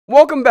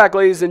Welcome back,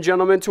 ladies and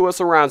gentlemen, to a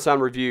surround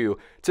sound review.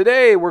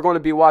 Today, we're going to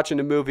be watching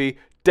the movie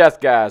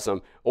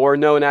Deathgasm, or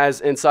known as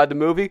inside the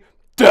movie,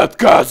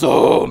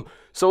 Deathgasm.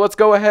 So let's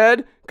go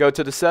ahead, go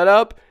to the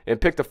setup,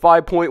 and pick the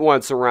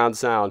 5.1 surround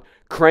sound.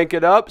 Crank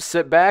it up,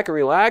 sit back and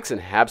relax,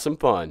 and have some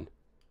fun.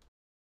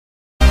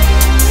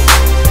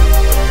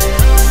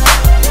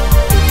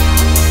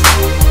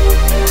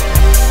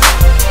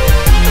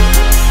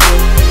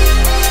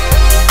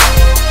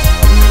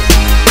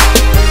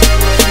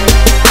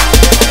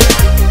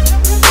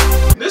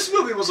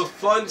 Was a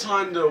fun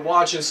time to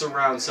watch in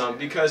surround sound,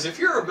 because if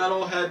you're a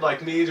metalhead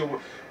like me,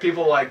 to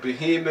people like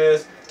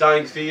Behemoth,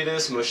 Dying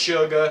Fetus,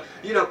 Meshuggah,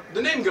 you know,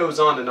 the name goes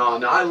on and on.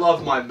 Now, I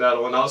love my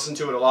metal and I listen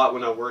to it a lot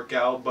when I work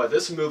out, but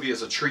this movie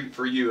is a treat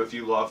for you if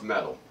you love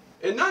metal.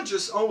 And not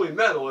just only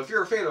metal, if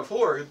you're a fan of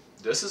horror,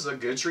 this is a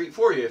good treat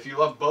for you. If you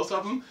love both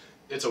of them,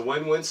 it's a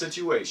win-win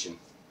situation.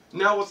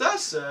 Now, with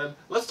that said,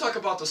 let's talk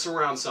about the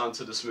surround sound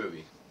to this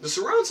movie. The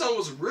surround sound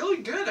was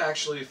really good,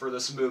 actually, for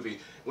this movie.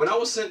 When I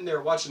was sitting there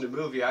watching the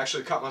movie, I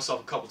actually caught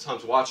myself a couple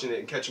times watching it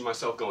and catching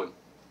myself going,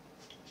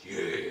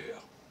 yeah.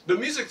 The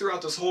music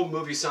throughout this whole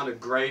movie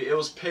sounded great. It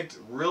was picked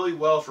really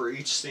well for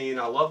each scene.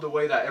 I love the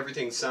way that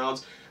everything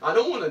sounds. I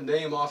don't want to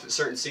name off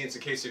certain scenes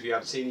in case if you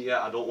haven't seen it yet.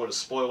 I don't want to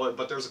spoil it,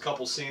 but there's a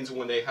couple scenes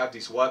when they have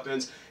these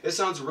weapons. It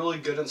sounds really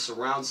good in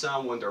surround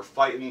sound when they're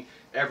fighting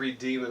every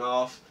demon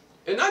off.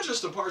 And not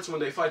just the parts when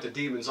they fight the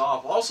demons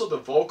off, also the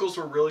vocals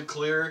were really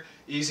clear,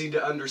 easy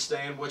to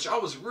understand, which I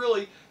was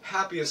really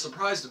happy and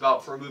surprised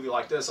about for a movie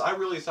like this. I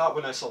really thought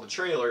when I saw the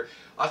trailer,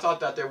 I thought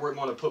that they weren't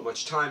going to put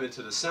much time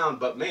into the sound,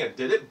 but man,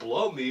 did it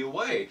blow me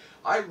away.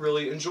 I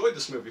really enjoyed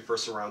this movie for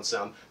surround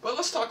sound, but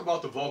let's talk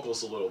about the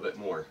vocals a little bit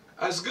more.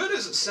 As good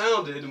as it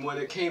sounded when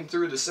it came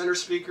through the center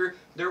speaker,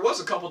 there was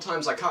a couple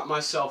times I caught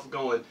myself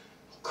going,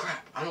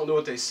 crap, I don't know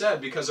what they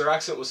said, because their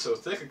accent was so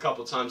thick a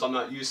couple times. I'm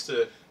not used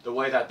to the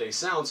way that they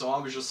sound, so I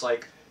was just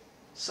like,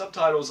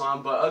 subtitles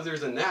on, but other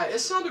than that, it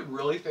sounded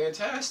really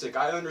fantastic.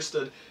 I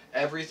understood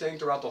everything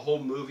throughout the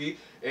whole movie,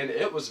 and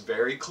it was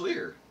very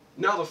clear.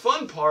 Now the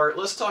fun part,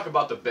 let's talk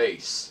about the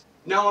bass.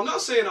 Now I'm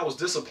not saying I was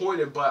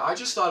disappointed, but I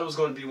just thought it was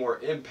going to be more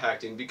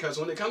impacting, because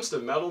when it comes to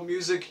metal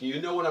music,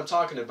 you know what I'm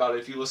talking about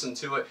if you listen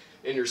to it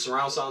in your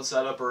surround sound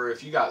setup, or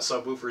if you got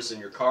subwoofers in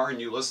your car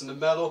and you listen to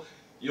metal,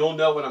 you'll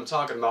know what I'm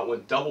talking about.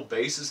 When double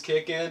basses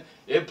kick in,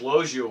 it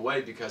blows you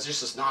away because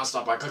it's just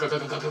nonstop like,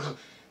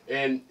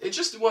 and it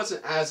just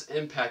wasn't as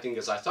impacting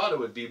as I thought it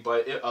would be,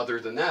 but other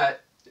than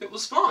that, it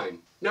was fine.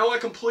 Now I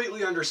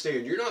completely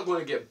understand, you're not going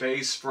to get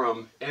bass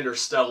from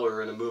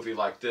Interstellar in a movie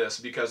like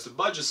this because the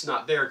budget's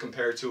not there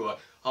compared to a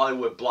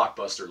Hollywood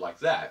blockbuster like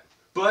that.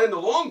 But in the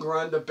long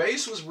run, the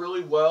bass was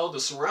really well, the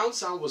surround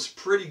sound was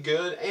pretty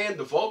good, and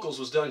the vocals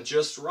was done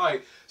just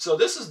right. So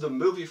this is the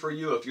movie for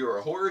you if you're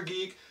a horror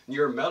geek, and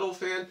you're a metal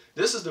fan.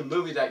 This is the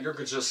movie that you're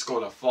just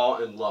going to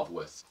fall in love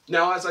with.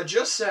 Now, as I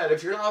just said,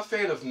 if you're not a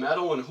fan of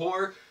metal and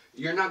horror,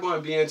 you're not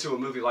going to be into a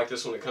movie like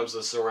this when it comes to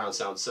the surround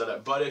sound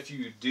setup. But if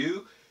you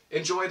do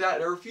enjoy that,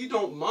 or if you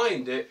don't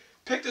mind it,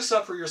 pick this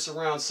up for your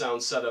surround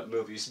sound setup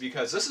movies,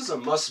 because this is a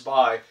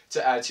must-buy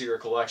to add to your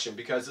collection,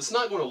 because it's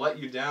not going to let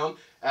you down.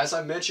 As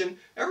I mentioned,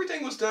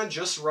 everything was done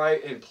just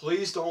right, and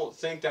please don't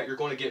think that you're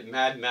going to get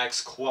Mad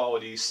Max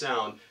quality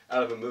sound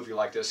out of a movie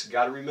like this. You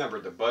got to remember,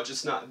 the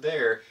budget's not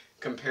there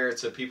compared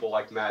to people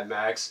like Mad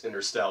Max,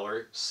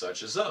 Interstellar,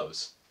 such as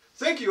those.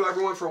 Thank you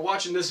everyone for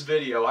watching this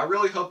video. I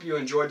really hope you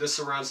enjoyed this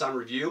surround sound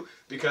review,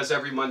 because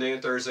every Monday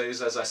and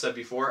Thursdays, as I said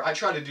before, I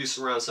try to do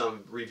surround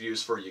sound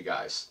reviews for you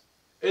guys.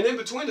 And in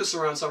between the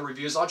surround sound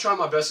reviews, I'll try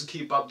my best to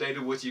keep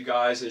updated with you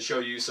guys and show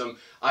you some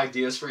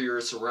ideas for your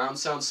surround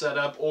sound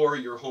setup or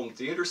your home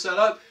theater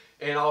setup.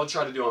 And I'll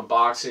try to do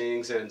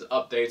unboxings and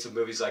updates of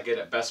movies I get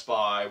at Best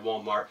Buy,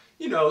 Walmart,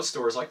 you know,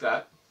 stores like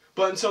that.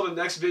 But until the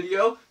next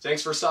video,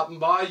 thanks for stopping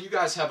by. You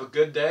guys have a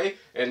good day.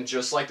 And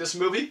just like this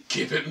movie,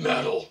 keep it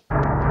metal.